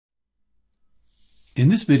In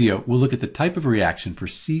this video, we'll look at the type of reaction for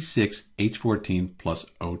C6H14 plus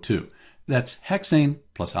O2. That's hexane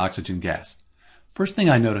plus oxygen gas. First thing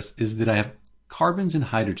I notice is that I have carbons and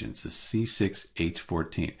hydrogens, the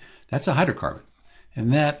C6H14. That's a hydrocarbon.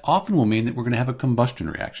 And that often will mean that we're going to have a combustion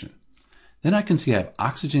reaction. Then I can see I have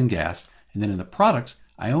oxygen gas, and then in the products,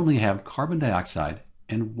 I only have carbon dioxide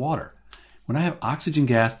and water. When I have oxygen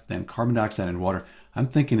gas, then carbon dioxide and water, I'm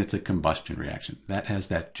thinking it's a combustion reaction. That has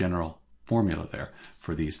that general formula there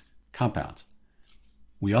for these compounds.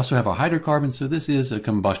 We also have our hydrocarbon, so this is a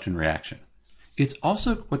combustion reaction. It's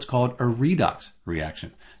also what's called a redox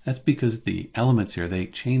reaction. That's because the elements here, they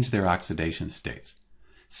change their oxidation states.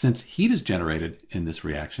 Since heat is generated in this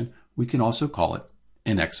reaction, we can also call it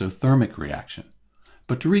an exothermic reaction.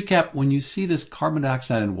 But to recap, when you see this carbon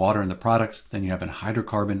dioxide and water in the products, then you have a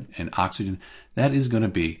hydrocarbon and oxygen. That is going to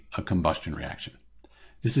be a combustion reaction.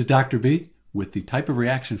 This is Dr. B with the type of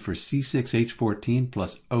reaction for C6H14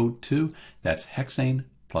 plus O2. That's hexane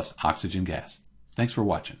plus oxygen gas. Thanks for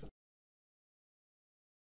watching.